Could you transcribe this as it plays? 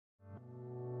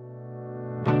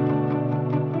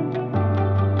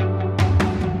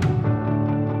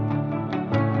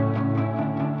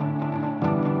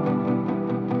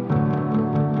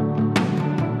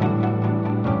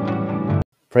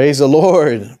Praise the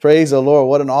Lord. Praise the Lord.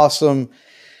 What an awesome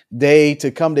day to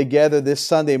come together this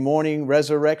Sunday morning,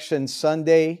 Resurrection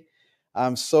Sunday.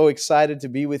 I'm so excited to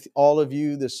be with all of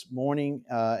you this morning,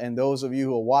 and those of you who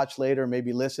will watch later,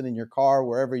 maybe listen in your car,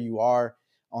 wherever you are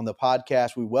on the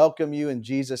podcast. We welcome you in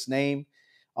Jesus' name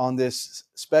on this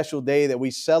special day that we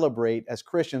celebrate as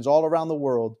Christians all around the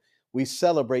world. We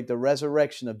celebrate the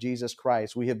resurrection of Jesus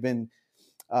Christ. We have been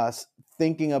uh,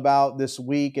 thinking about this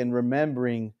week and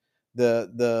remembering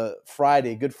the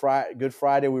Friday, Good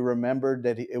Friday. We remembered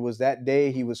that it was that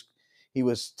day he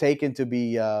was taken to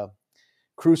be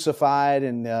crucified,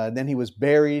 and then he was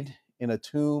buried in a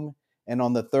tomb. And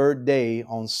on the third day,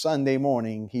 on Sunday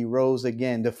morning, he rose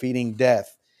again, defeating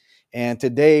death. And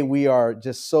today we are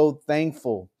just so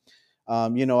thankful. I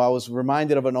was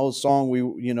reminded of an old song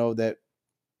that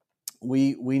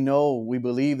we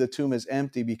believe the tomb is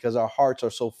empty because our hearts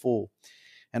are so full.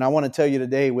 And I want to tell you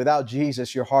today, without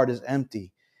Jesus, your heart is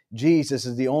empty. Jesus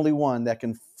is the only one that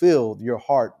can fill your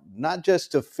heart, not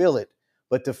just to fill it,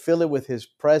 but to fill it with his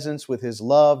presence, with his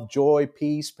love, joy,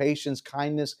 peace, patience,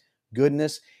 kindness,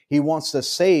 goodness. He wants to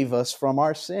save us from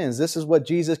our sins. This is what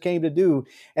Jesus came to do.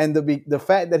 And the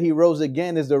fact that he rose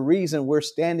again is the reason we're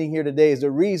standing here today, is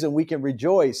the reason we can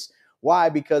rejoice. Why?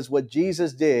 Because what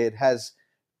Jesus did has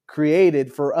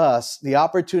created for us the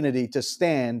opportunity to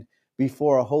stand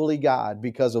before a holy God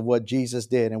because of what Jesus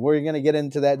did. And we're going to get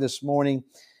into that this morning.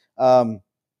 Um,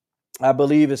 I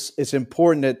believe it's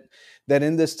important that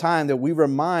in this time that we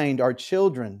remind our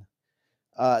children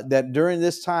that during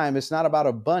this time, it's not about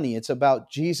a bunny, it's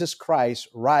about Jesus Christ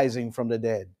rising from the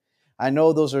dead. I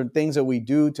know those are things that we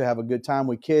do to have a good time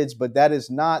with kids, but that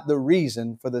is not the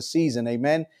reason for the season.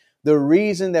 Amen. The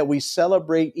reason that we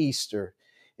celebrate Easter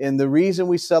and the reason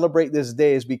we celebrate this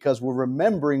day is because we're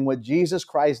remembering what Jesus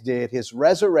Christ did, his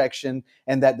resurrection,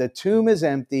 and that the tomb is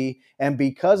empty. And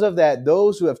because of that,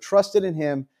 those who have trusted in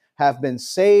him have been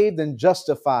saved and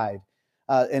justified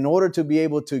in order to be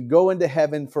able to go into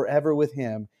heaven forever with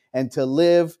him and to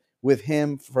live with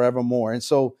him forevermore. And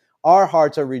so our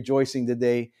hearts are rejoicing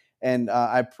today. And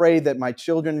I pray that my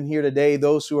children in here today,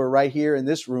 those who are right here in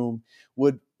this room,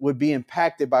 would be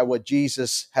impacted by what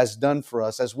Jesus has done for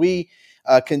us. As we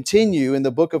continue in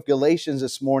the book of Galatians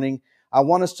this morning, I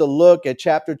want us to look at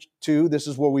chapter 2. This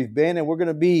is where we've been,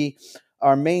 and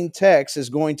our main text is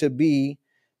going to be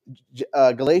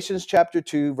Galatians chapter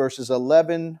 2, verses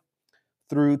 11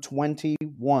 through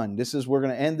 21. We're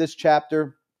going to end this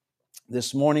chapter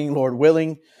this morning, Lord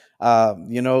willing. I'll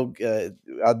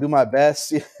do my best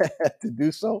to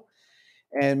do so.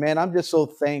 And man, I'm just so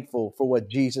thankful for what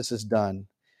Jesus has done.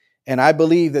 And I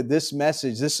believe that this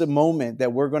is a moment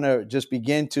that we're going to just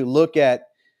begin to look at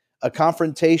a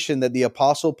confrontation that the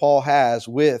Apostle Paul has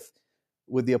with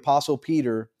the Apostle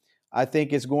Peter. I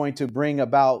think it's going to bring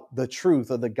about the truth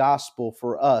of the gospel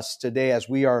for us today as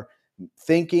we are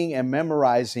thinking and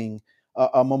memorizing,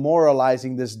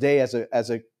 memorializing this day as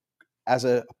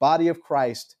a body of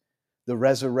Christ, the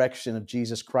resurrection of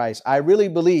Jesus Christ. I really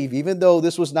believe, even though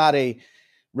this was not a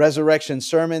resurrection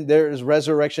sermon, there is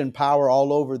resurrection power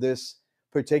all over this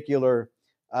particular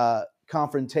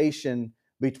confrontation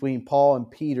between Paul and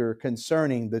Peter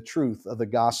concerning the truth of the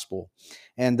gospel.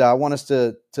 And I want us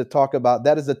to talk about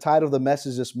that. Is the title of the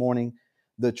message this morning,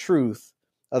 the truth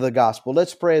of the gospel.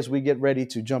 Let's pray as we get ready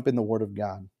to jump in the Word of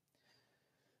God.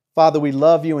 Father, we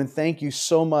love you and thank you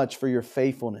so much for your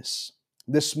faithfulness.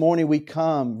 This morning we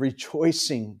come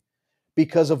rejoicing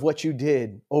because of what you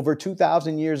did over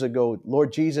 2,000 years ago.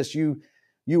 Lord Jesus, you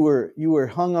were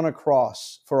hung on a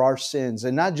cross for our sins,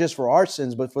 and not just for our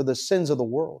sins, but for the sins of the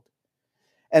world.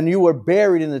 And you were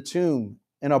buried in a tomb,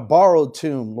 in a borrowed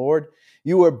tomb, Lord.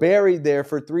 You were buried there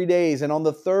for 3 days, and on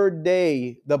the third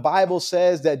day, the Bible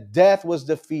says that death was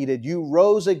defeated. You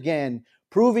rose again,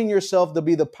 proving yourself to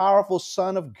be the powerful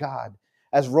Son of God,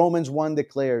 as Romans 1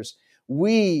 declares.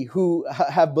 We who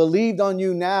have believed on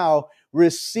you now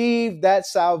receive that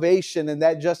salvation and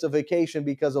that justification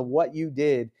because of what you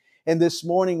did. And this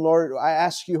morning, Lord, I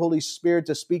ask you, Holy Spirit,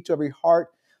 to speak to every heart.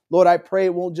 Lord, I pray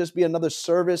it won't just be another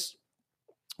service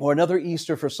or another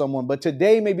Easter for someone, but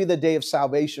today may be the day of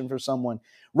salvation for someone.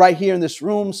 Right here in this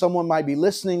room, someone might be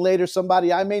listening later.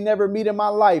 Somebody I may never meet in my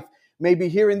life may be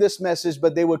hearing this message,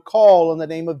 but they would call on the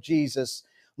name of Jesus.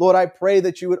 Lord, I pray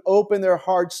that you would open their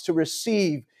hearts to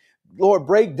receive. Lord,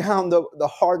 break down the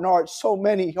hardened hearts. So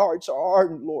many hearts are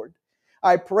hardened, Lord.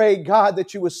 I pray, God,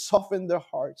 that you would soften their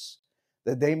hearts,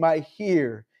 that they might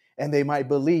hear and they might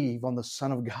believe on the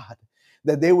Son of God,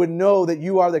 that they would know that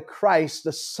you are the Christ,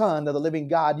 the Son of the living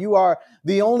God. You are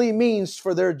the only means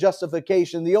for their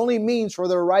justification, the only means for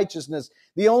their righteousness,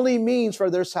 the only means for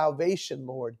their salvation,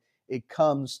 Lord, it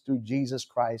comes through Jesus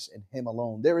Christ and Him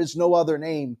alone. There is no other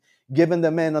name given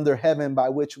to men under heaven by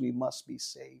which we must be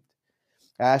saved.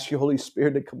 I ask you, Holy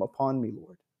Spirit, to come upon me,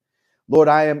 Lord. Lord,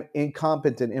 I am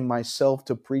incompetent in myself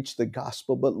to preach the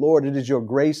gospel, but Lord, it is your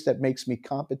grace that makes me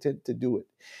competent to do it.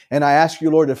 And I ask you,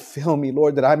 Lord, to fill me,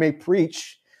 Lord, that I may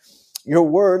preach your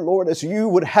word, Lord, as you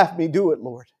would have me do it,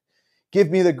 Lord. Give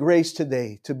me the grace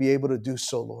today to be able to do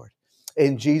so, Lord.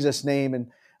 In Jesus' name,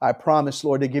 and I promise,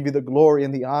 Lord, to give you the glory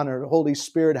and the honor. Holy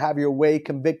Spirit, have your way,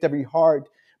 convict every heart,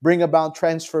 bring about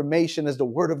transformation as the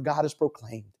word of God is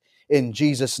proclaimed. In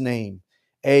Jesus' name,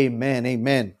 amen,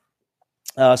 amen.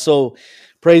 So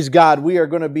praise God. We are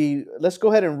going to let's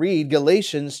go ahead and read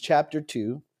Galatians chapter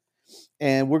 2,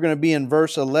 and we're going to be in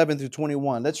verse 11 through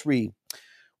 21. Let's read.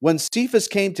 When Cephas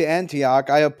came to Antioch,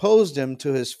 I opposed him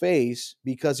to his face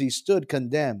because he stood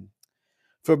condemned.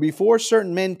 For before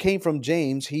certain men came from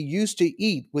James, he used to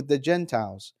eat with the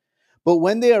Gentiles. But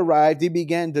when they arrived, he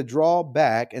began to draw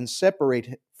back and separate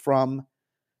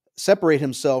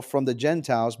himself from the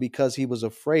Gentiles because he was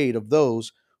afraid of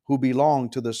those who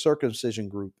belonged to the circumcision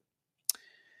group.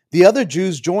 The other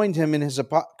Jews joined him in his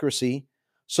hypocrisy,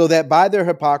 so that by their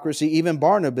hypocrisy even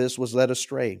Barnabas was led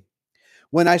astray.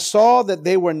 When I saw that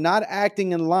they were not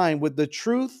acting in line with the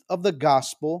truth of the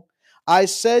gospel, I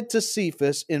said to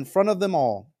Cephas in front of them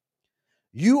all,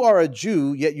 "You are a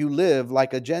Jew, yet you live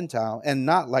like a Gentile and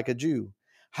not like a Jew.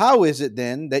 How is it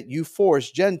then that you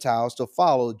force Gentiles to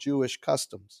follow Jewish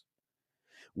customs?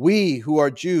 We who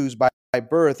are Jews by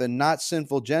birth and not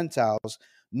sinful Gentiles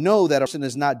know that a person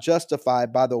is not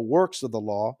justified by the works of the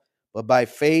law, but by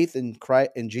faith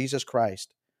in Jesus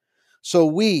Christ. So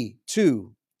we,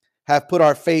 too, have put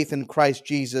our faith in Christ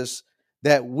Jesus,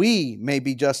 that we may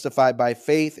be justified by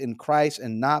faith in Christ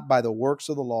and not by the works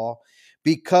of the law,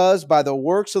 because by the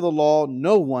works of the law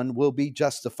no one will be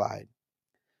justified.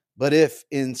 But if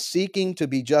in seeking to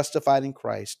be justified in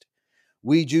Christ,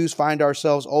 we Jews find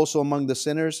ourselves also among the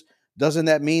sinners, doesn't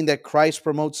that mean that Christ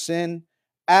promotes sin?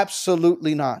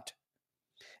 Absolutely not.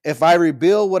 If I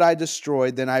rebuild what I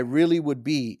destroyed, then I really would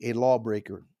be a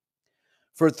lawbreaker.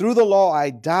 For through the law I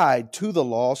died to the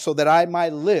law so that I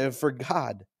might live for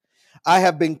God. I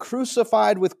have been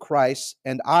crucified with Christ,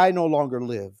 and I no longer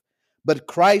live, but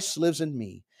Christ lives in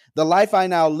me. The life I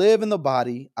now live in the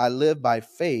body, I live by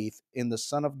faith in the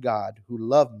Son of God who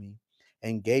loved me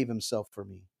and gave himself for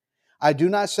me. I do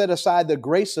not set aside the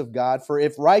grace of God, for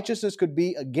if righteousness could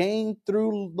be gained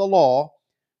through the law,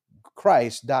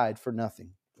 Christ died for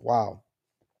nothing." Wow.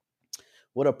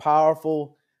 What a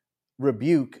powerful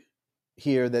rebuke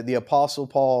here that the Apostle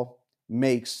Paul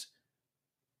makes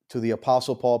to the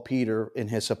Apostle Paul Peter in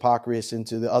his hypocrisy and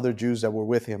to the other Jews that were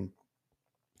with him.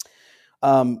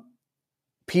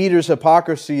 Peter's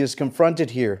hypocrisy is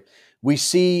confronted here. We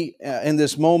see in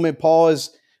this moment, Paul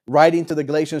is writing to the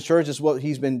Galatian church. Is what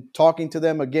he's been talking to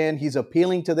them again. He's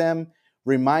appealing to them,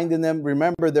 reminding them.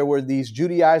 Remember, there were these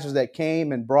Judaizers that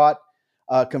came and brought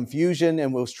confusion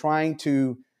and was trying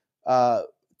to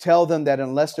tell them that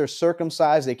unless they're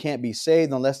circumcised, they can't be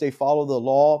saved. Unless they follow the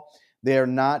law, they are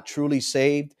not truly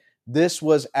saved. This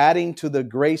was adding to the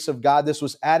grace of God. This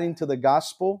was adding to the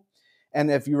gospel. And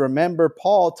if you remember,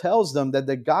 Paul tells them that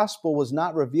the gospel was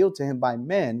not revealed to him by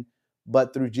men,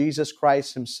 but through Jesus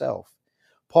Christ himself.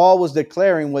 Paul was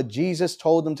declaring what Jesus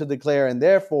told him to declare, and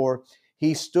therefore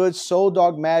he stood so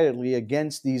dogmatically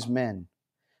against these men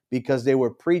because they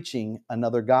were preaching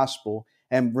another gospel.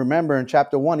 And remember, in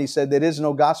chapter 1, he said there is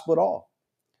no gospel at all.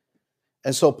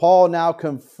 And so Paul now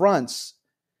confronts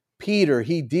Peter.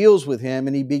 He deals with him,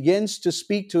 and he begins to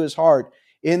speak to his heart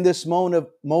in this moment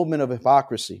of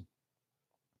hypocrisy.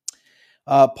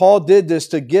 Paul did this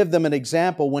to give them an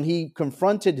example. When he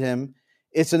confronted him,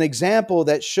 it's an example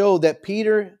that showed that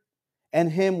Peter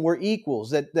and him were equals,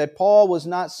 that Paul was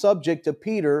not subject to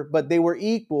Peter, but they were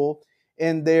equal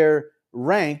in their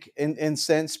rank in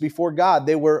sense before God.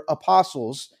 They were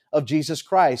apostles of Jesus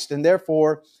Christ. And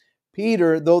therefore,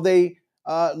 Peter, though they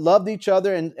loved each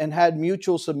other and had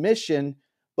mutual submission,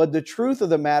 but the truth of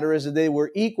the matter is that they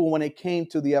were equal when it came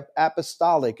to the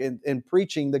apostolic and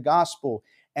preaching the gospel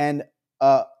and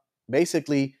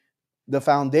basically the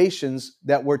foundations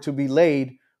that were to be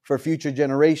laid for future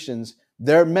generations.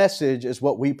 Their message is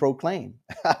what we proclaim.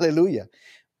 Hallelujah.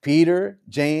 Peter,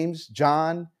 James,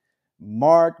 John,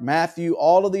 Mark, Matthew,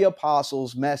 all of the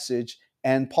apostles' message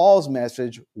and Paul's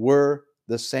message were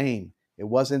the same. It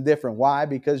wasn't different. Why?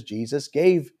 Because Jesus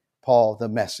gave Paul the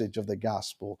message of the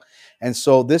gospel. And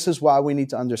so this is why we need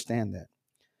to understand that.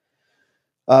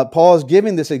 Paul is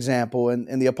giving this example,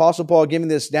 and the Apostle Paul giving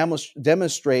this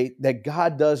demonstrate that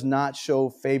God does not show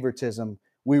favoritism.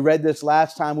 We read this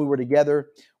last time we were together,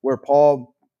 where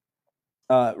Paul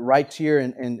Right here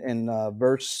in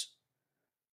verse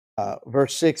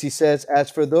 6, he says, "As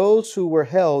for those who were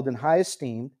held in high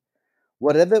esteem,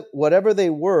 whatever they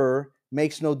were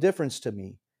makes no difference to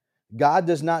me. God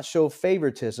does not show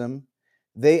favoritism.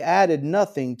 They added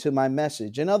nothing to my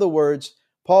message." In other words,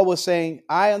 Paul was saying,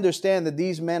 I understand that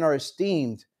these men are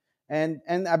esteemed. And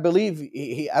I believe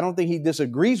I don't think he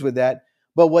disagrees with that.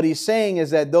 But what he's saying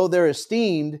is that though they're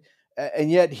esteemed,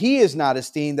 and yet he is not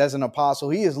esteemed as an apostle,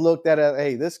 he is looked at as,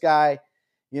 hey, this guy,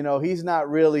 he's not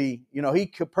really,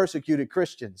 he persecuted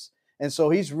Christians. And so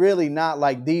he's really not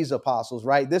like these apostles,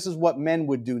 right? This is what men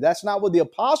would do. That's not what the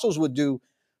apostles would do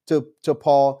to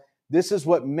Paul. This is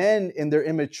what men in their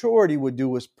immaturity would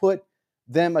do, is put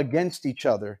them against each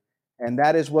other. And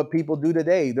that is what people do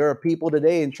today. There are people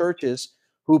today in churches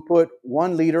who put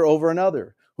one leader over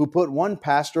another, who put one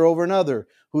pastor over another,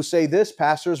 who say this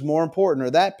pastor is more important, or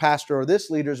that pastor or this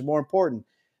leader is more important.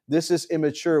 This is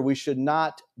immature. We should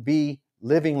not be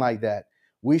living like that.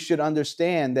 We should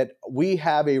understand that we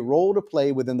have a role to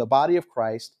play within the body of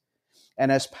Christ.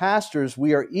 And as pastors,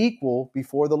 we are equal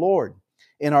before the Lord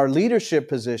in our leadership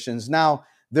positions. Now,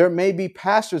 there may be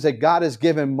pastors that God has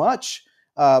given much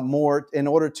more in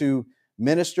order to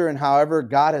minister, and however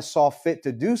God has saw fit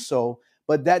to do so,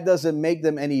 but that doesn't make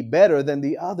them any better than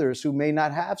the others who may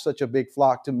not have such a big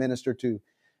flock to minister to.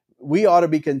 We ought to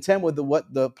be content with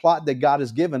what the plot that God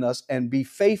has given us and be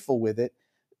faithful with it,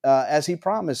 as he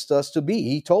promised us to be.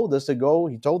 He told us to go.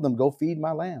 He told them, go feed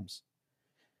my lambs.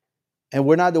 And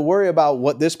we're not to worry about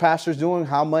what this pastor's doing,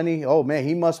 how many, oh man,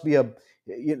 he must be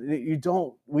we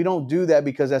don't do that,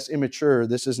 because that's immature.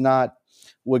 This is not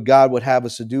what God would have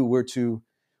us to do. We're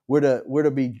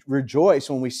to be rejoice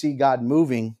when we see God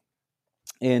moving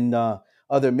in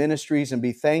other ministries, and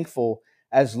be thankful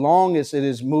as long as it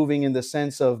is moving in the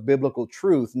sense of biblical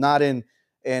truth, not in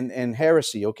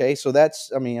heresy. Okay. So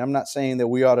I'm not saying that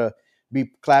we ought to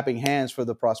be clapping hands for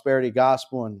the prosperity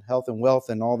gospel and health and wealth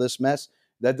and all this mess.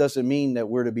 That doesn't mean that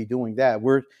we're to be doing that.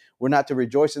 We're not to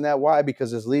rejoice in that. Why?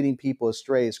 Because it's leading people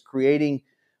astray. It's creating,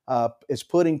 it's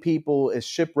putting people, it's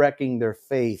shipwrecking their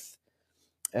faith,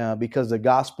 because the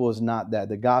gospel is not that.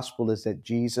 The gospel is that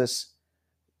Jesus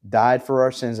died for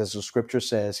our sins, as the scripture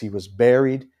says. He was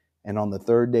buried, and on the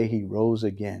third day he rose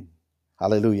again.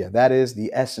 Hallelujah. That is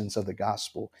the essence of the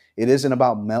gospel. It isn't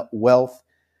about wealth,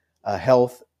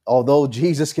 health. Although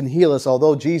Jesus can heal us,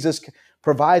 although Jesus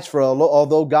provides for us,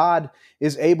 although God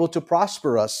is able to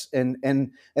prosper us, and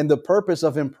the purpose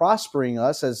of him prospering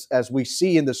us, as we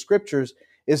see in the scriptures,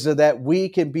 is so that we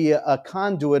can be a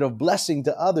conduit of blessing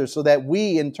to others, so that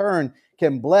we in turn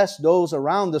can bless those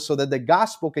around us, so that the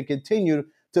gospel can continue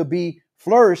to be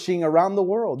flourishing around the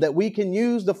world, that we can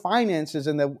use the finances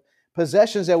and the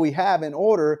possessions that we have in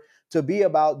order to be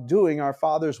about doing our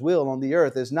Father's will on the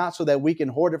earth. It's not so that we can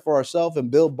hoard it for ourselves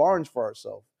and build barns for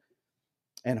ourselves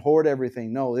and hoard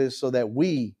everything. No, it is so that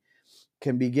we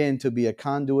can begin to be a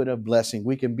conduit of blessing.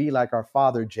 We can be like our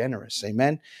Father, generous.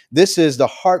 Amen. This is the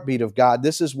heartbeat of God.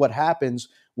 This is what happens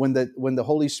when the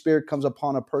Holy Spirit comes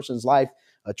upon a person's life.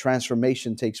 A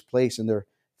transformation takes place and their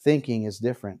thinking is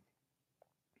different.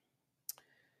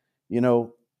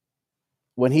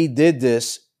 When he did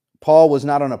this, Paul was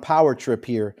not on a power trip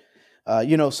here.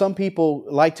 Some people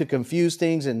like to confuse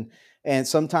things, and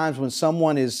sometimes when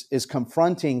someone is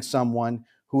confronting someone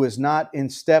who is not in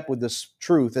step with the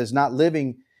truth, is not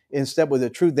living in step with the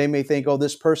truth, they may think, oh,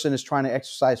 this person is trying to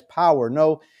exercise power.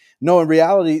 No, in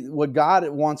reality, what God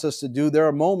wants us to do, there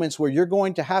are moments where you're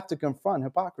going to have to confront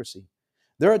hypocrisy.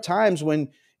 There are times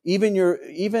when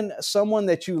even someone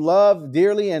that you love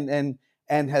dearly and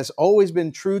has always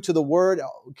been true to the word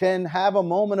can have a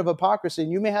moment of hypocrisy,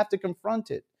 and you may have to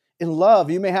confront it in love.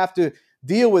 You may have to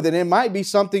deal with it. It might be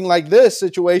something like this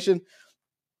situation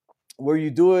where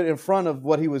you do it in front of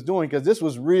what he was doing, because this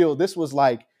was real. This was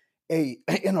like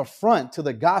an affront to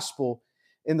the gospel,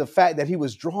 in the fact that he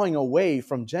was drawing away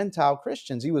from Gentile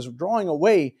Christians. He was drawing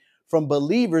away from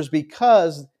believers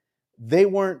because they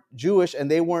weren't Jewish and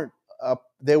they were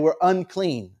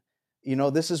unclean.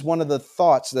 This is one of the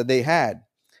thoughts that they had.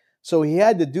 So he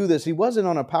had to do this. He wasn't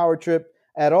on a power trip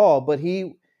at all, but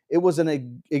it was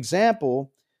an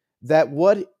example that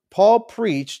what Paul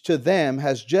preached to them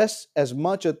has just as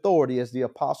much authority as the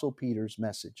Apostle Peter's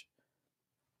message.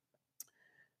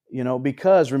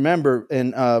 Because remember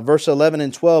in verse 11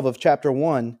 and 12 of chapter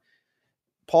 1,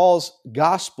 Paul's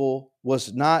gospel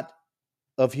was not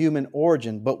of human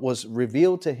origin, but was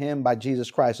revealed to him by Jesus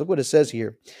Christ. Look what it says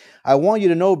here. I want you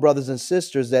to know, brothers and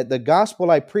sisters, that the gospel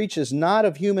I preach is not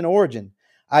of human origin.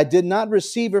 I did not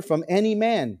receive it from any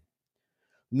man,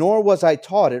 nor was I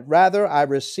taught it. Rather, I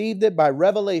received it by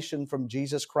revelation from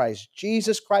Jesus Christ.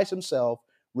 Jesus Christ himself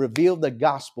revealed the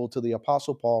gospel to the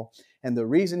Apostle Paul. And the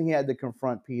reason he had to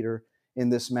confront Peter in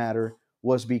this matter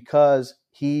was because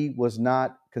he was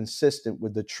not consistent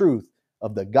with the truth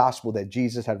of the gospel that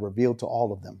Jesus had revealed to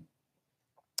all of them.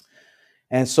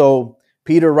 And so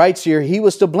Peter writes here, he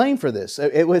was to blame for this.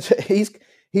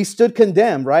 He stood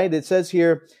condemned, right? It says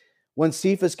here, when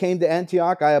Cephas came to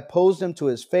Antioch, I opposed him to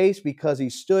his face because he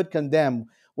stood condemned.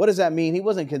 What does that mean? He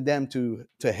wasn't condemned to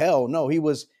hell. No, he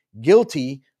was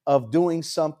guilty of doing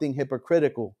something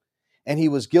hypocritical, and he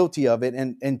was guilty of it.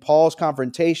 And Paul's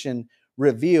confrontation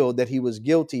revealed that he was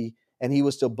guilty, and he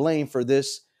was to blame for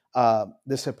this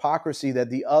hypocrisy that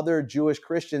the other Jewish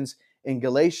Christians in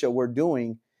Galatia were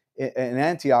doing, in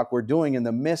Antioch were doing, in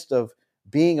the midst of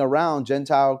being around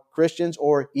Gentile Christians,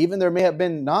 or even there may have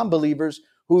been non-believers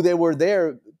who they were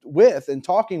there with and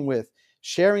talking with,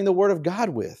 sharing the word of God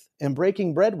with, and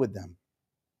breaking bread with them.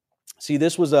 See,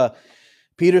 this was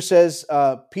Peter says,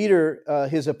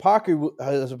 his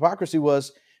hypocrisy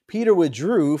was, Peter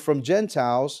withdrew from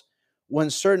Gentiles when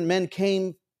certain men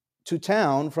came to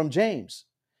town from James.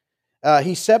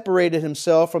 He separated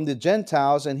himself from the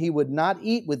Gentiles, and he would not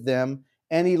eat with them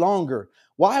any longer.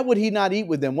 Why would he not eat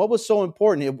with them? What was so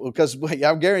important? Because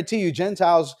I guarantee you,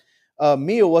 Gentiles'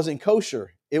 meal wasn't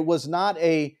kosher. It was not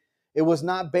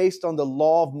based on the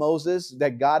law of Moses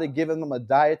that God had given them a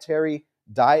dietary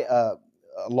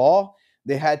law.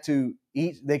 They had to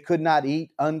eat. They could not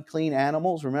eat unclean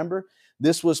animals. Remember,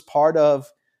 this was part of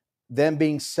them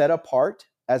being set apart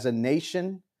as a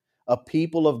nation, a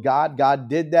people of God. God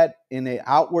did that in an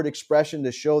outward expression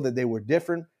to show that they were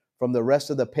different from the rest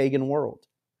of the pagan world.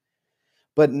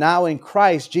 But now in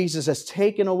Christ, Jesus has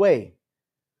taken away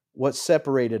what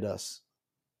separated us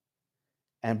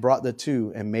and brought the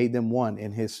two and made them one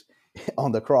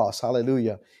on the cross.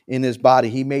 Hallelujah. In his body,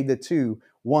 he made the two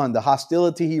one. The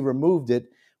hostility, he removed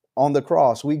it on the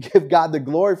cross. We give God the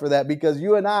glory for that, because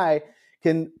you and I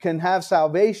can have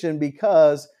salvation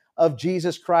because of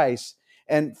Jesus Christ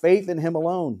and faith in him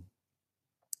alone.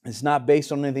 It's not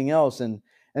based on anything else. And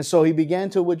so he began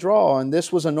to withdraw. And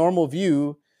this was a normal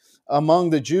view among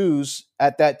the Jews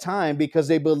at that time, because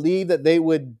they believed that they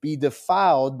would be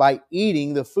defiled by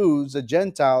eating the foods the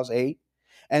Gentiles ate,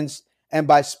 and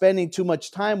by spending too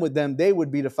much time with them, they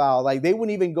would be defiled. Like, they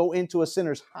wouldn't even go into a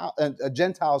sinner's house, a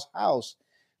Gentile's house.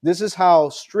 This is how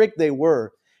strict they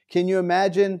were. Can you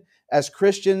imagine, as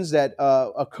Christians, that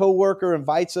a coworker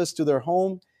invites us to their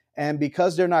home, and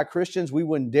because they're not Christians, we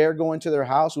wouldn't dare go into their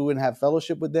house. We wouldn't have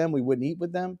fellowship with them. We wouldn't eat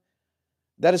with them.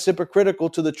 That is hypocritical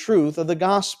to the truth of the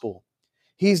gospel.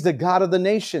 He's the God of the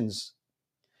nations.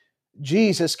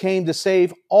 Jesus came to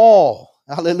save all.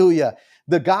 Hallelujah.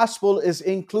 The gospel is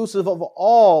inclusive of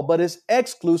all, but it's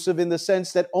exclusive in the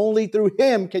sense that only through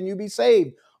him can you be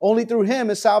saved. Only through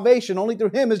him is salvation. Only through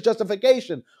him is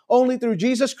justification. Only through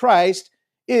Jesus Christ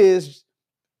is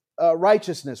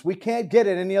righteousness. We can't get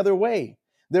it any other way.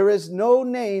 There is no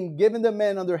name given to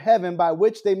men under heaven by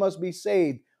which they must be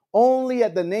saved. Only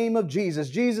at the name of Jesus.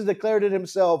 Jesus declared it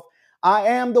himself, I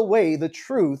am the way, the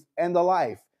truth, and the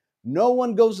life. No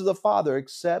one goes to the Father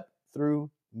except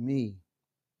through me.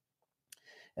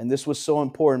 And this was so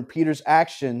important. Peter's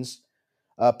actions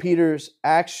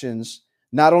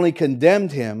not only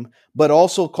condemned him, but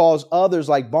also caused others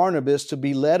like Barnabas to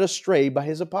be led astray by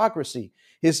his hypocrisy.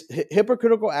 His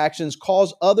hypocritical actions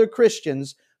caused other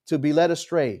Christians to be led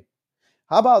astray.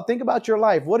 Think about your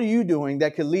life. What are you doing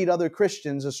that could lead other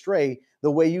Christians astray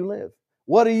the way you live?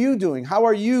 What are you doing? How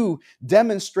are you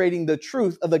demonstrating the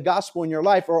truth of the gospel in your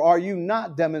life, or are you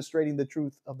not demonstrating the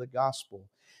truth of the gospel?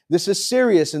 This is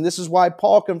serious, and this is why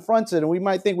Paul confronts it. And we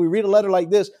might think, we read a letter like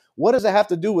this, what does it have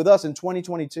to do with us in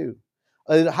 2022?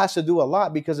 It has to do a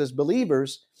lot, because as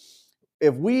believers,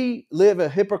 if we live a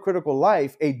hypocritical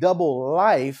life, a double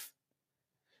life,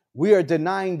 we are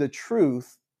denying the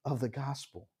truth of the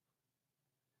gospel.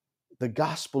 The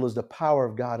gospel is the power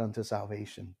of God unto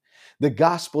salvation. The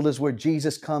gospel is where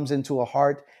Jesus comes into a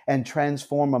heart and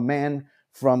transform a man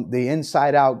from the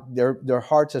inside out. Their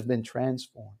hearts have been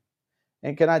transformed.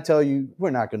 And can I tell you,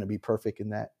 we're not going to be perfect in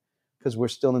that, because we're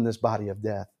still in this body of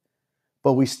death.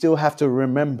 But we still have to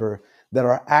remember that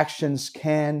our actions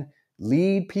can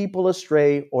lead people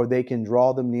astray, or they can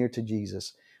draw them near to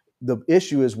Jesus. The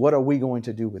issue is, what are we going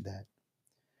to do with that?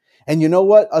 And you know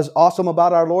what is awesome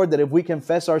about our Lord? That if we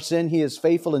confess our sin, he is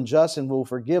faithful and just and will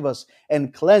forgive us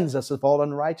and cleanse us of all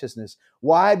unrighteousness.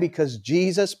 Why? Because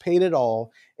Jesus paid it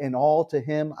all, and all to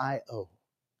him I owe.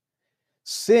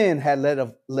 Sin had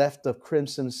left a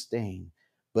crimson stain,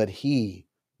 but he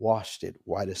washed it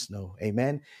white as snow.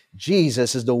 Amen.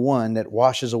 Jesus is the one that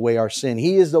washes away our sin.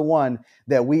 He is the one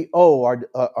that we owe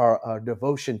our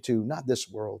devotion to, not this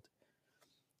world.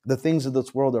 The things of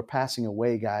this world are passing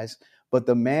away, guys, but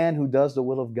the man who does the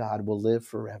will of God will live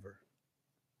forever.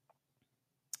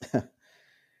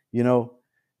 You know,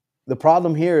 the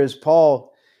problem here is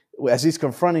Paul, as he's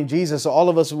confronting Jesus, all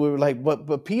of us were like,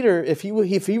 but Peter, if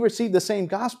he received the same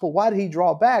gospel, why did he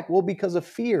draw back? Well, because of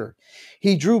fear.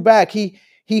 He drew back.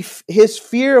 His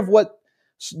fear of what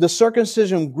the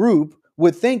circumcision group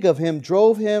would think of him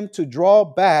drove him to draw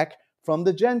back from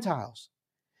the Gentiles.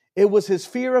 It was his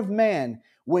fear of man.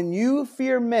 When you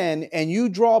fear men and you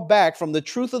draw back from the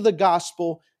truth of the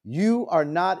gospel, you are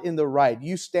not in the right.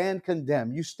 You stand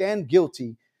condemned. You stand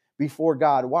guilty before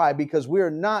God. Why? Because we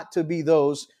are not to be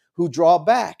those who draw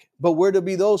back, but we're to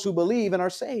be those who believe and are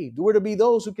saved. We're to be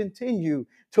those who continue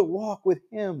to walk with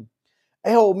Him.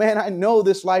 Oh man, I know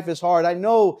this life is hard. I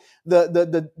know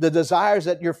the desires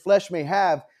that your flesh may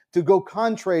have to go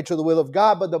contrary to the will of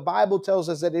God, but the Bible tells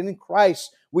us that in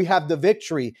Christ we have the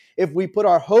victory. If we put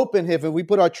our hope in Him, if we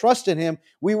put our trust in Him,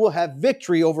 we will have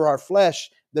victory over our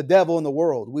flesh, the devil, and the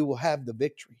world. We will have the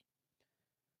victory.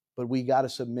 But we got to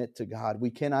submit to God. We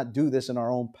cannot do this in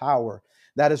our own power.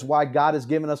 That is why God has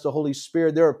given us the Holy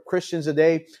Spirit. There are Christians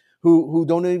today who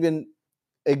don't even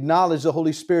acknowledge the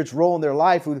Holy Spirit's role in their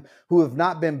life, who have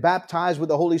not been baptized with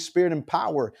the Holy Spirit in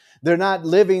power. They're not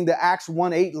living the Acts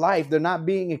 1:8 life. They're not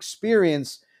being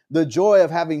experienced the joy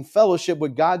of having fellowship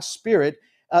with God's Spirit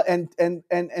and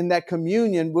that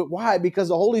communion. Why? Because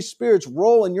the Holy Spirit's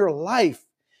role in your life,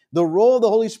 the role of the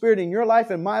Holy Spirit in your life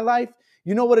and my life,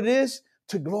 you know what it is?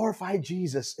 To glorify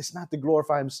Jesus. It's not to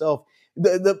glorify Himself.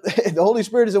 The Holy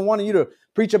Spirit isn't wanting you to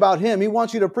preach about Him. He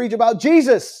wants you to preach about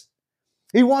Jesus.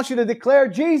 He wants you to declare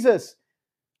Jesus.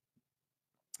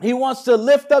 He wants to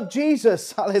lift up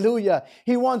Jesus. Hallelujah.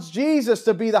 He wants Jesus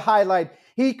to be the highlight.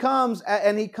 He's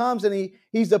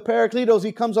the Paracletos.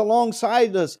 He comes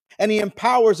alongside us and He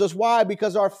empowers us. Why?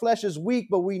 Because our flesh is weak,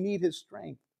 but we need His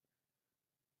strength.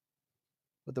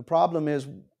 But the problem is,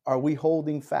 are we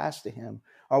holding fast to Him?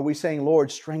 Are we saying,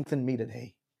 Lord, strengthen me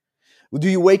today? Do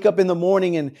you wake up in the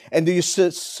morning and do you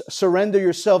surrender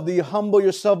yourself? Do you humble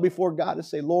yourself before God and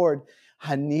say, Lord,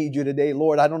 I need you today.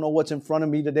 Lord, I don't know what's in front of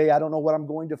me today. I don't know what I'm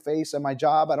going to face at my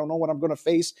job. I don't know what I'm going to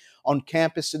face on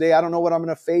campus today. I don't know what I'm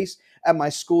going to face at my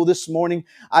school this morning.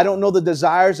 I don't know the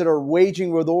desires that are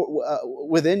waging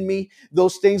within me,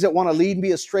 those things that want to lead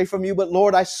me astray from you. But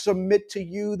Lord, I submit to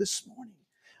you this morning.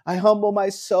 I humble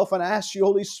myself and ask you,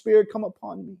 Holy Spirit, come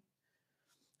upon me.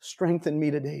 Strengthen me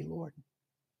today, Lord.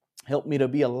 Help me to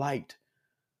be a light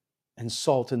and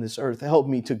salt in this earth. Help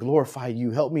me to glorify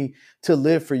you. Help me to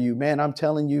live for you. Man, I'm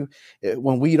telling you,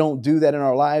 when we don't do that in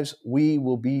our lives, we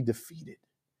will be defeated.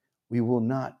 We will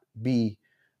not be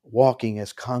walking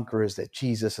as conquerors that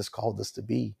Jesus has called us to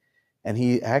be. And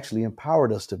He actually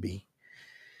empowered us to be.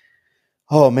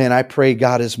 Oh man, I pray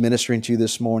God is ministering to you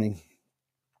this morning.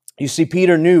 You see,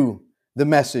 Peter knew the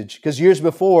message because years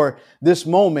before this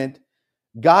moment,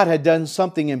 God had done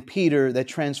something in Peter that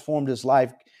transformed his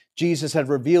life. Jesus had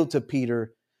revealed to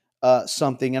Peter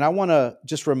something. And I want to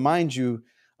just remind you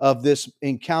of this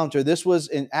encounter. This was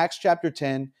in Acts chapter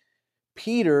 10.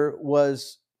 Peter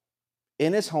was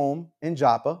in his home in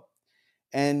Joppa,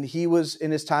 and he was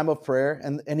in his time of prayer,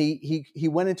 and he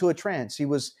went into a trance.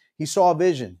 He saw a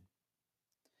vision.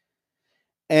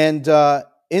 And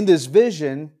in this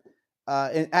vision,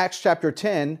 in Acts chapter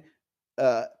 10,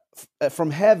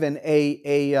 from heaven,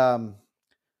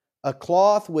 a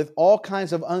cloth with all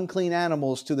kinds of unclean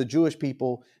animals to the Jewish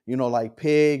people, you know, like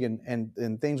pig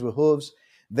and things with hooves.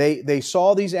 They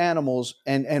saw these animals,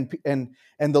 and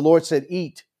the Lord said,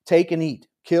 "Eat, take and eat,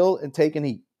 kill and take and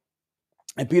eat."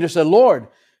 And Peter said, "Lord,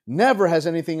 never has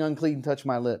anything unclean touched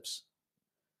my lips."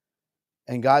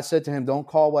 And God said to him, "Don't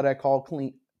call what I call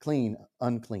clean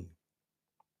unclean."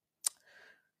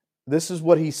 This is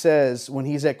what he says when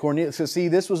he's at Cornelius. So see,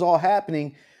 this was all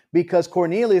happening because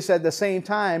Cornelius at the same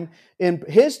time, in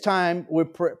his time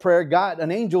with prayer,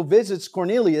 an angel visits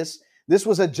Cornelius. This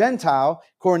was a Gentile.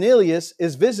 Cornelius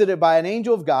is visited by an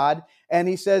angel of God, and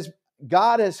he says,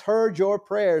 God has heard your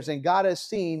prayers, and God has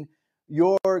seen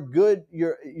your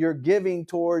giving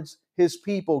towards His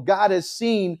people. God has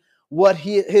seen what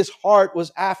His heart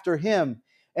was after him.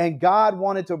 And God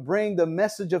wanted to bring the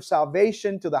message of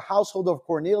salvation to the household of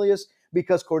Cornelius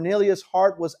because Cornelius'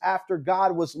 heart was after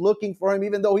God, was looking for Him,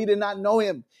 even though he did not know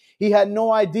Him. He had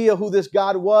no idea who this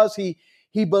God was. He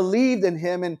believed in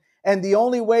Him. And the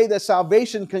only way that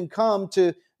salvation can come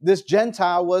to this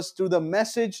Gentile was through the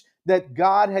message that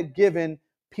God had given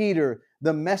Peter,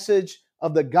 the message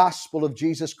of the gospel of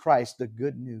Jesus Christ, the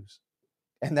good news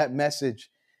and that message.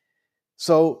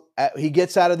 So he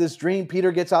gets out of this dream.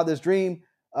 Peter gets out of this dream.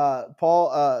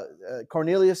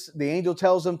 Cornelius, the angel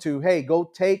tells him to, hey,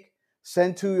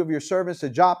 send 2 of your servants to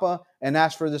Joppa and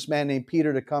ask for this man named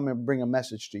Peter to come and bring a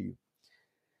message to you.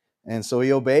 And so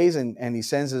he obeys and he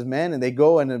sends his men and they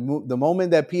go. And the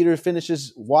moment that Peter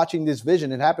finishes watching this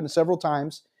vision, it happened several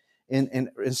times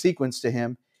in sequence to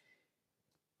him,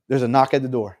 there's a knock at the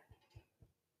door.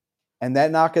 And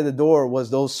that knock at the door was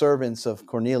those servants of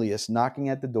Cornelius knocking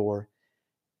at the door.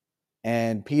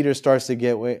 And Peter starts to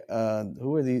get,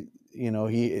 who are these?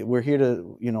 We're here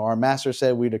to, our master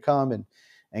said we're to come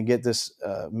and get this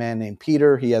man named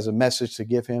Peter. He has a message to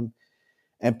give him.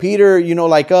 And Peter,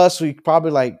 like us, we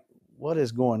probably like, what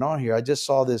is going on here? I just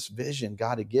saw this vision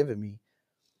God had given me.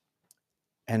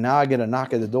 And now I get a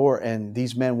knock at the door and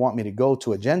these men want me to go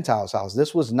to a Gentile's house.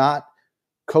 This was not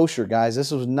kosher, guys.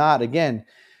 This was not, again,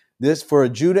 this for a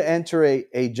Jew to enter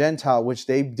a Gentile, which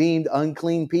they deemed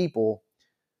unclean people,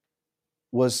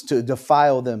 was to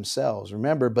defile themselves.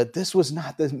 Remember, but this was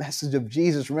not the message of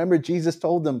Jesus. Remember, Jesus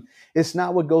told them, it's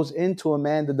not what goes into a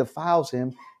man that defiles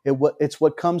him. It's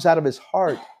what comes out of his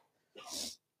heart.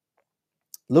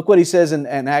 Look what he says in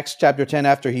Acts chapter 10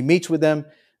 after he meets with them.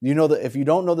 If you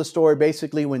don't know the story,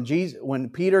 basically when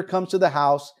Peter comes to the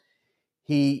house,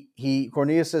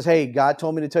 Cornelius says, hey, God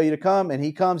told me to tell you to come. And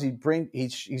he comes,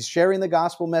 he's sharing the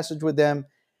gospel message with them.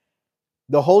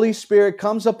 The Holy Spirit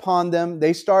comes upon them.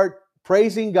 They start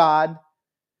praising God.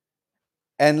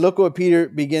 And look what Peter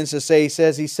begins to say.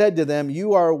 He said to them,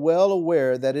 you are well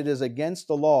aware that it is against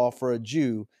the law for a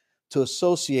Jew to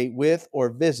associate with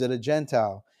or visit a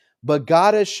Gentile. But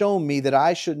God has shown me that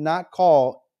I should not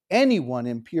call anyone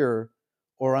impure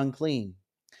or unclean.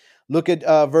 Look at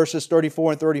verses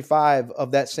 34 and 35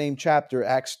 of that same chapter,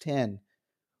 Acts 10.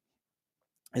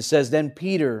 It says, then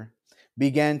Peter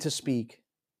began to speak.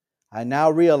 I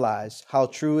now realize how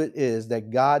true it is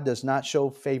that God does not show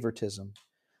favoritism,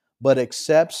 but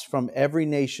accepts from every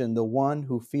nation the one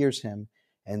who fears him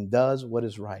and does what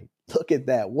is right. Look at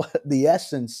that. What the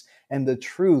essence and the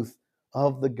truth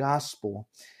of the gospel.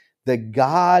 That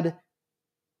God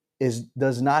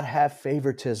does not have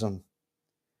favoritism,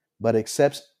 but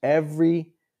accepts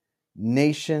every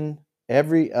nation,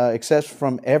 accepts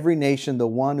from every nation the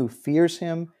one who fears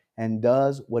him and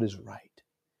does what is right.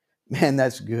 Man,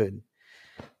 that's good.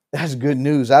 That's good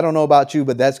news. I don't know about you,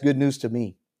 but that's good news to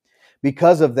me.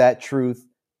 Because of that truth,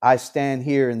 I stand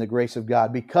here in the grace of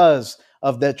God. Because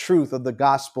of that truth of the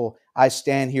gospel, I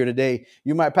stand here today.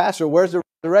 You might, Pastor, where's the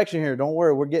resurrection here? Don't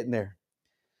worry, we're getting there.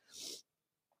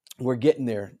 We're getting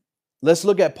there. Let's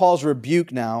look at Paul's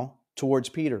rebuke now towards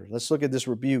Peter. Let's look at this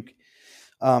rebuke.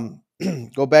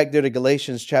 Go back there to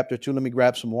Galatians chapter 2. Let me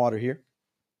grab some water here.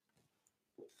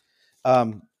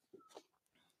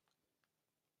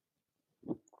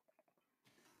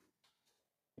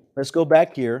 Let's go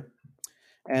back here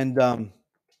and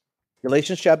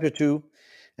Galatians chapter 2,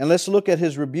 and let's look at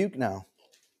his rebuke now.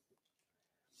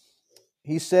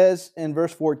 He says in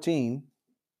verse 14,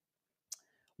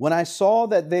 when I saw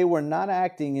that they were not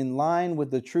acting in line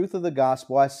with the truth of the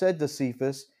gospel, I said to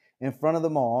Cephas in front of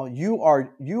them all, you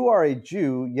are a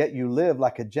Jew, yet you live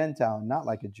like a Gentile, not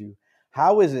like a Jew.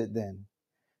 How is it then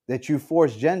that you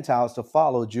force Gentiles to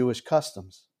follow Jewish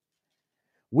customs?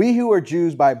 We who are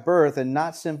Jews by birth and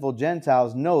not sinful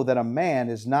Gentiles know that a man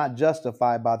is not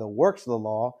justified by the works of the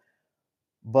law,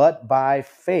 but by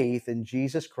faith in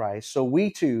Jesus Christ. So we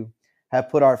too have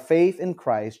put our faith in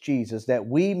Christ Jesus, that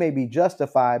we may be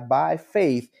justified by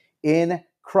faith in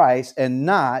Christ and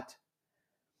not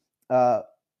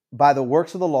by the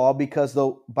works of the law, because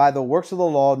by the works of the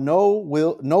law no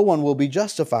one will be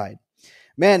justified.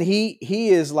 Man, he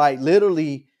is like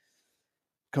literally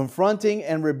confronting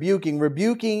and rebuking.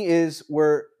 Rebuking is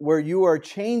where you are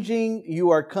changing,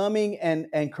 you are coming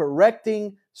and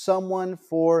correcting someone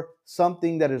for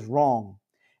something that is wrong.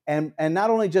 And not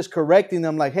only just correcting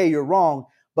them like, hey, you're wrong,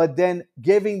 but then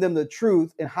giving them the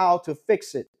truth and how to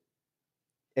fix it.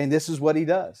 And this is what he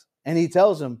does. And he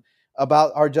tells them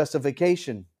about our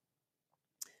justification.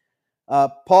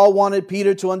 Paul wanted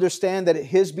Peter to understand that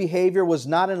his behavior was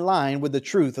not in line with the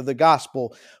truth of the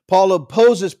gospel. Paul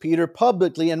opposes Peter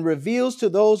publicly and reveals to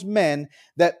those men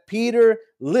that Peter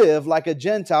lived like a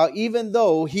Gentile, even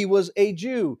though he was a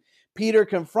Jew. Peter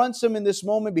confronts him in this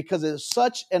moment because it's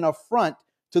such an affront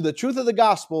to the truth of the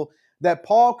gospel that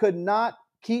Paul could not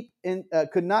keep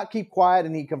quiet,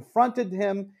 and he confronted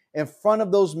him in front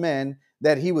of those men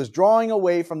that he was drawing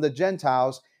away from the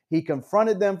Gentiles. He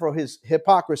confronted them for his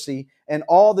hypocrisy and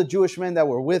all the Jewish men that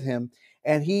were with him,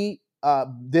 and he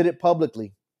did it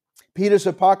publicly. Peter's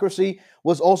hypocrisy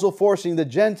was also forcing the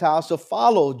Gentiles to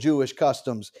follow Jewish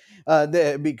customs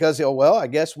because, oh, well, I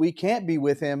guess we can't be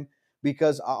with him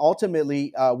because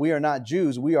ultimately we are not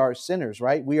Jews. We are sinners,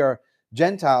 right? We are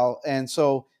Gentile. And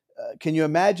so can you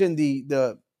imagine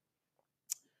the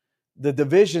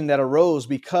division that arose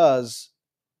because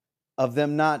of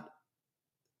them not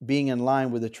being in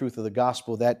line with the truth of the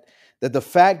gospel, that the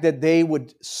fact that they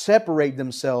would separate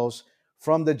themselves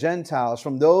from the Gentiles,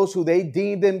 from those who they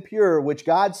deemed impure, which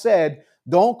God said,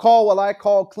 don't call what I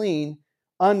call clean,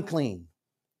 unclean.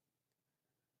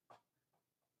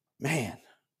 Man,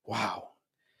 wow.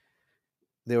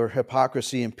 There were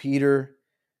hypocrisy in Peter.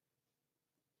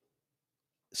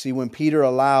 See, when Peter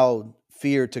allowed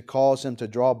fear to cause him to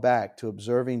draw back to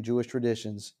observing Jewish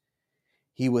traditions,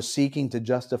 he was seeking to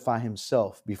justify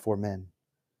himself before men.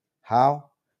 How?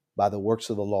 By the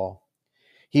works of the law.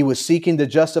 He was seeking to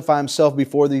justify himself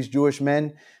before these Jewish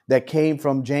men that came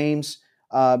from James,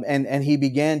 and he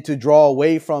began to draw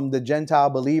away from the Gentile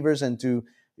believers and to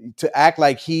act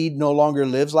like he no longer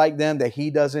lives like them, that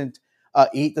he doesn't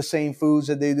eat the same foods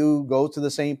that they do, go to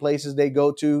the same places they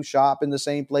go to, shop in the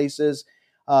same places,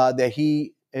 that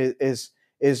he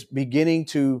is beginning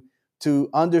to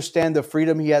understand the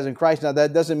freedom he has in Christ. Now,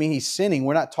 that doesn't mean he's sinning.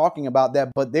 We're not talking about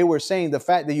that. But they were saying the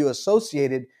fact that you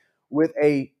associated with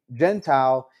a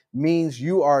Gentile means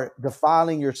you are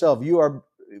defiling yourself. You are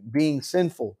being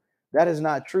sinful. That is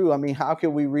not true. I mean, how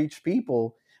could we reach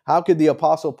people? How could the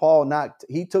Apostle Paul not?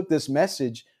 He took this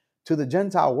message to the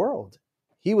Gentile world.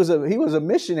 He was a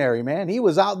missionary, man. He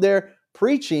was out there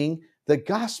preaching the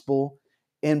gospel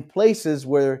in places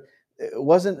where it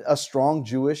wasn't a strong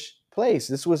Jewish place.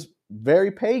 This was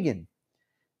very pagan.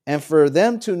 And for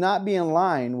them to not be in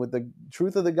line with the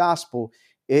truth of the gospel,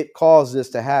 it caused this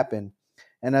to happen.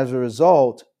 And as a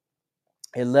result,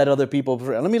 it led other people.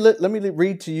 Let me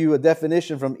read to you a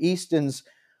definition from Easton's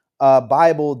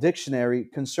Bible Dictionary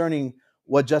concerning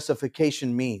what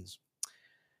justification means.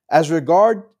 As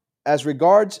regards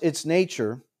its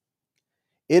nature,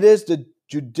 it is the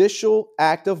judicial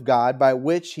act of God by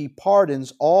which he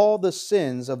pardons all the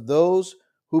sins of those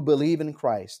who believe in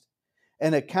Christ,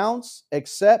 and accounts,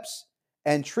 accepts,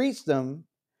 and treats them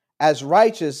as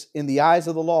righteous in the eyes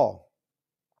of the law,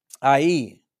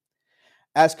 i.e.,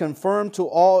 as confirmed to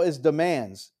all its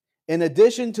demands. In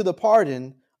addition to the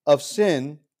pardon of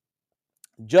sin,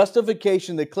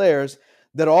 justification declares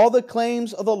that all the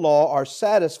claims of the law are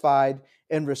satisfied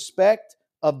in respect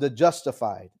of the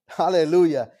justified.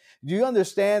 Hallelujah. Do you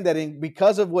understand that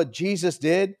because of what Jesus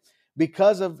did,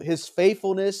 because of his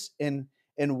faithfulness in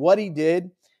what he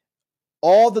did,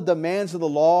 all the demands of the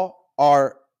law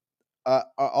are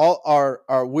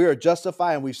we are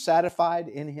justified and we've satisfied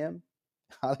in him?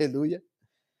 Hallelujah.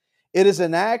 It is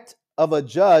an act of a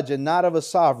judge and not of a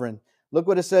sovereign. Look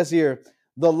what it says here.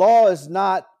 The law is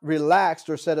not relaxed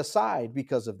or set aside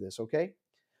because of this, okay?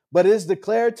 But it is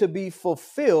declared to be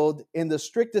fulfilled in the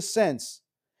strictest sense.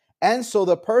 And so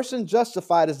the person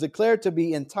justified is declared to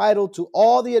be entitled to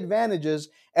all the advantages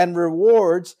and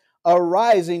rewards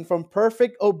arising from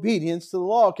perfect obedience to the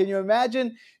law. Can you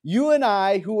imagine you and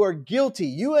I who are guilty,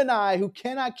 you and I who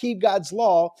cannot keep God's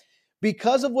law,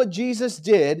 because of what Jesus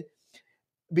did,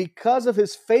 because of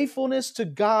his faithfulness to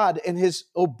God and his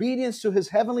obedience to his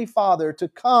heavenly Father, to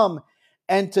come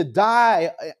and to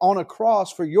die on a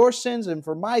cross for your sins and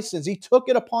for my sins. He took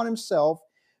it upon himself.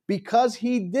 Because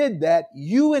he did that,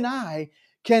 you and I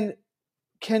can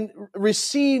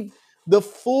receive the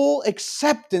full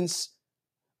acceptance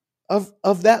of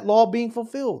that law being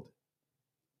fulfilled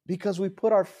because we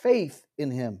put our faith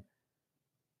in him.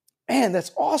 Man,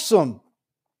 that's awesome.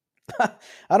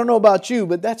 I don't know about you,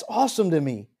 but that's awesome to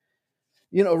me.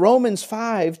 You know, Romans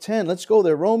 5:10. Let's go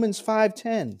there. Romans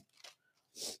 5:10.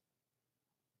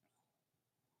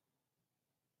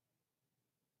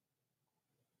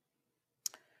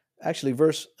 Actually,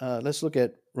 let's look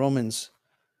at Romans.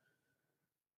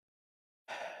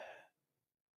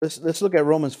 Let's look at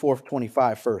Romans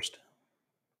 4:25 first.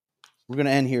 We're going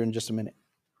to end here in just a minute.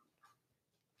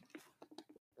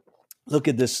 Look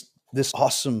at this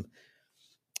awesome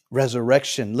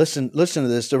resurrection. Listen to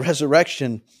this. The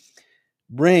resurrection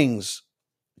brings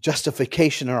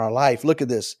justification in our life. Look at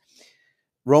this.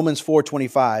 Romans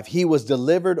 4:25. He was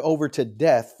delivered over to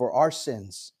death for our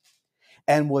sins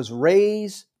and was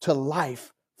raised to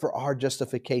life for our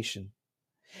justification.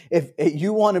 If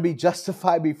you want to be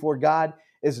justified before God,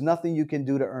 it's nothing you can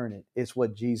do to earn it. It's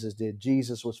what Jesus did.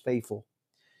 Jesus was faithful.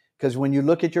 Because when you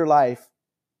look at your life,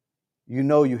 you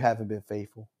know you haven't been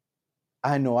faithful.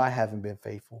 I know I haven't been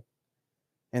faithful.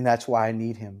 And that's why I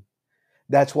need him.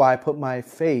 That's why I put my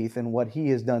faith in what he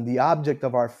has done. The object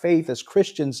of our faith as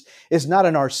Christians is not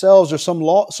in ourselves or some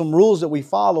law, some rules that we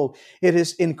follow. It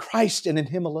is in Christ and in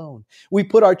him alone. We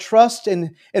put our trust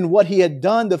in what he had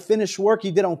done, the finished work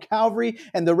he did on Calvary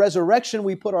and the resurrection.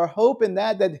 We put our hope in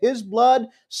that his blood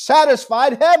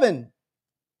satisfied heaven's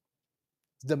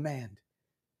demand.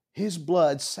 His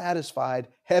blood satisfied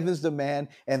heaven's demand,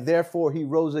 and therefore he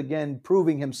rose again,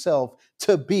 proving himself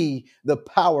to be the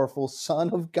powerful Son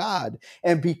of God.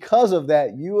 And because of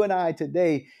that, you and I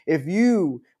today, if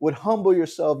you would humble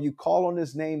yourself, you call on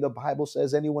his name, the Bible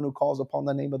says anyone who calls upon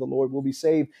the name of the Lord will be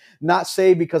saved. Not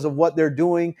saved because of what they're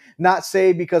doing, not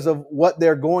saved because of what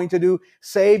they're going to do,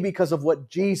 saved because of what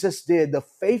Jesus did, the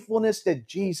faithfulness that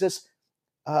Jesus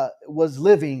was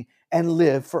living and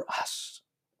lived for us.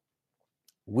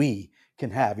 We can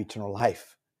have eternal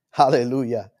life.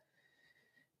 Hallelujah.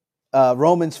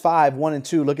 Romans 5, 1 and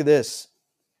 2. Look at this.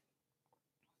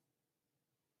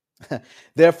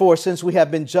 Therefore, since we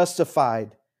have been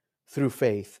justified through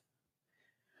faith,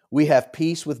 we have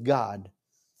peace with God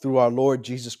through our Lord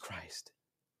Jesus Christ,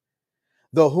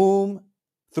 through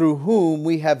whom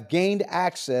we have gained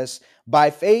access by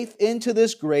faith into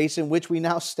this grace in which we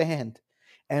now stand,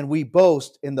 and we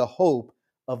boast in the hope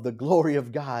of the glory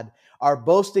of God. Our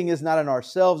boasting is not in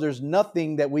ourselves. There's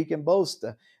nothing that we can boast.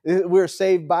 We're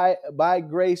saved by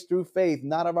grace through faith,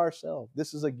 not of ourselves.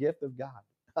 This is a gift of God.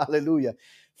 Hallelujah.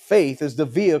 Faith is the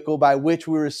vehicle by which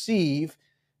we receive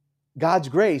God's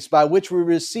grace, by which we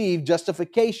receive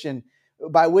justification,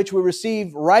 by which we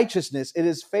receive righteousness. It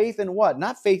is faith in what?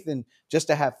 Not faith in just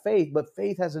to have faith, but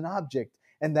faith has an object.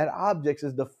 And that object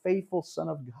is the faithful Son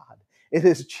of God. It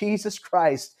is Jesus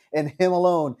Christ and him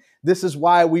alone. This is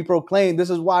why we proclaim, this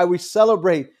is why we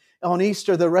celebrate on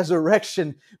Easter the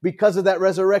resurrection. Because of that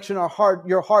resurrection,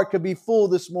 your heart could be full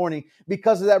this morning.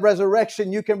 Because of that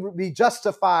resurrection, you can be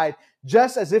justified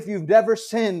just as if you've never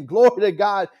sinned. Glory to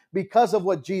God, because of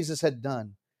what Jesus had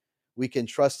done. We can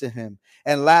trust in him.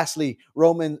 And lastly,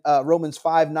 Romans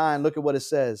 5:9, look at what it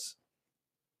says.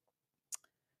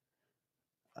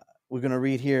 We're going to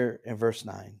read here in verse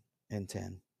 9 and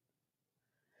 10.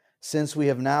 Since we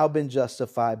have now been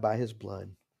justified by his blood,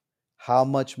 how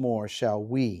much more shall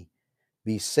we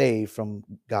be saved from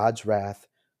God's wrath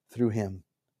through him?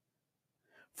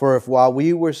 For if while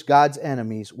we were God's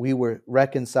enemies, we were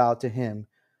reconciled to him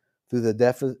through the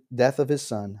death of his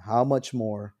Son, how much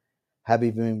more,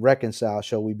 having been reconciled,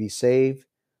 shall we be saved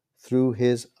through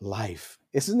his life?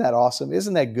 Isn't that awesome?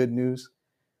 Isn't that good news?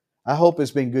 I hope it's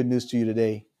been good news to you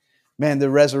today. Man, the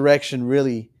resurrection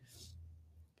really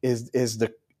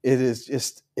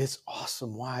it's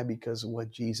awesome. Why? Because of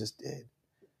what Jesus did.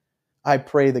 I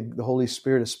pray that the Holy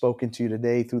Spirit has spoken to you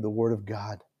today through the Word of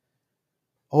God.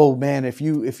 Oh man, if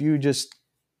you just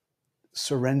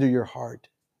surrender your heart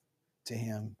to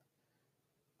him,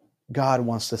 God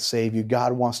wants to save you.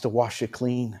 God wants to wash you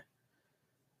clean.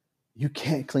 You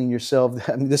can't clean yourself.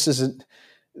 I mean,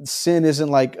 sin isn't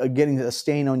like getting a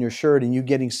stain on your shirt and you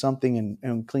getting something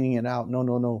and cleaning it out.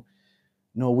 No.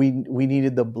 No, we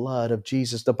needed the blood of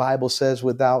Jesus. The Bible says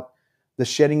without the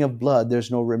shedding of blood, there's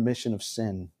no remission of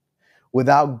sin.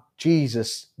 Without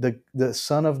Jesus, the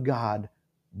Son of God,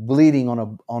 bleeding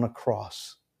on a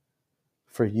cross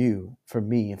for you, for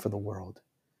me, and for the world,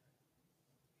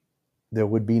 there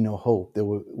would be no hope.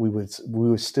 We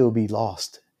would still be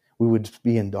lost. We would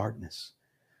be in darkness.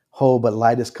 Oh, but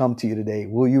light has come to you today.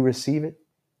 Will you receive it?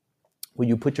 Will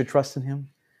you put your trust in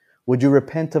him? Would you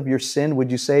repent of your sin? Would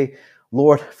you say,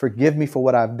 Lord, forgive me for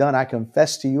what I've done. I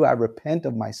confess to you, I repent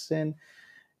of my sin.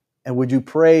 And would you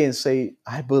pray and say,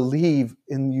 I believe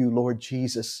in you, Lord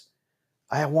Jesus.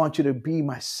 I want you to be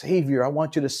my Savior. I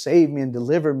want you to save me and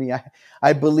deliver me.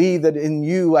 I believe that in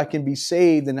you I can be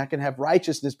saved and I can have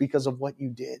righteousness because of what you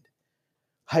did.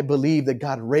 I believe that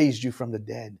God raised you from the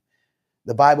dead.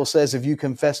 The Bible says if you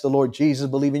confess the Lord Jesus,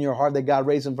 believe in your heart that God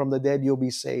raised him from the dead, you'll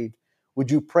be saved. Would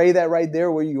you pray that right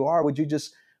there where you are? Would you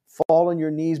just fall on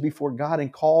your knees before God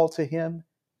and call to him?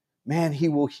 Man, he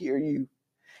will hear you.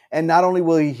 And not only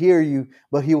will he hear you,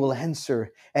 but he will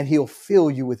answer and he'll fill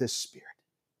you with his Spirit.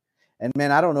 And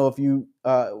man, I don't know if you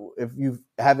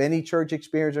have any church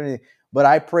experience or anything, but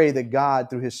I pray that God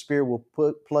through his Spirit will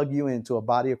plug you into a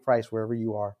body of Christ wherever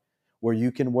you are, where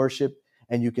you can worship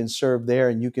and you can serve there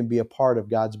and you can be a part of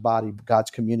God's body,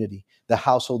 God's community, the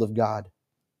household of God.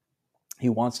 He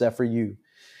wants that for you.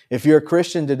 If you're a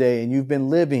Christian today and you've been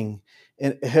living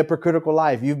in a hypocritical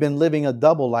life, you've been living a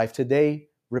double life, today,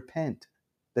 repent.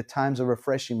 The times of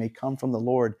refreshing may come from the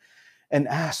Lord, and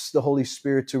ask the Holy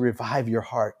Spirit to revive your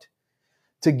heart,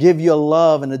 to give you a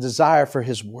love and a desire for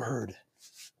his word.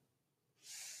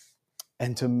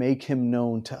 and to make him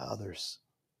known to others,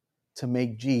 to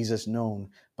make Jesus known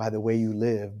by the way you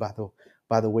live, by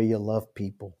the way you love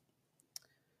people.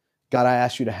 God, I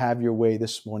ask you to have your way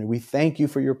this morning. We thank you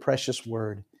for your precious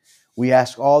word. We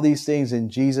ask all these things in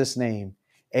Jesus' name.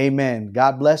 Amen.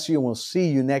 God bless you, and we'll see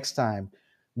you next time.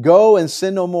 Go and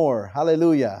sin no more.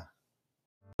 Hallelujah.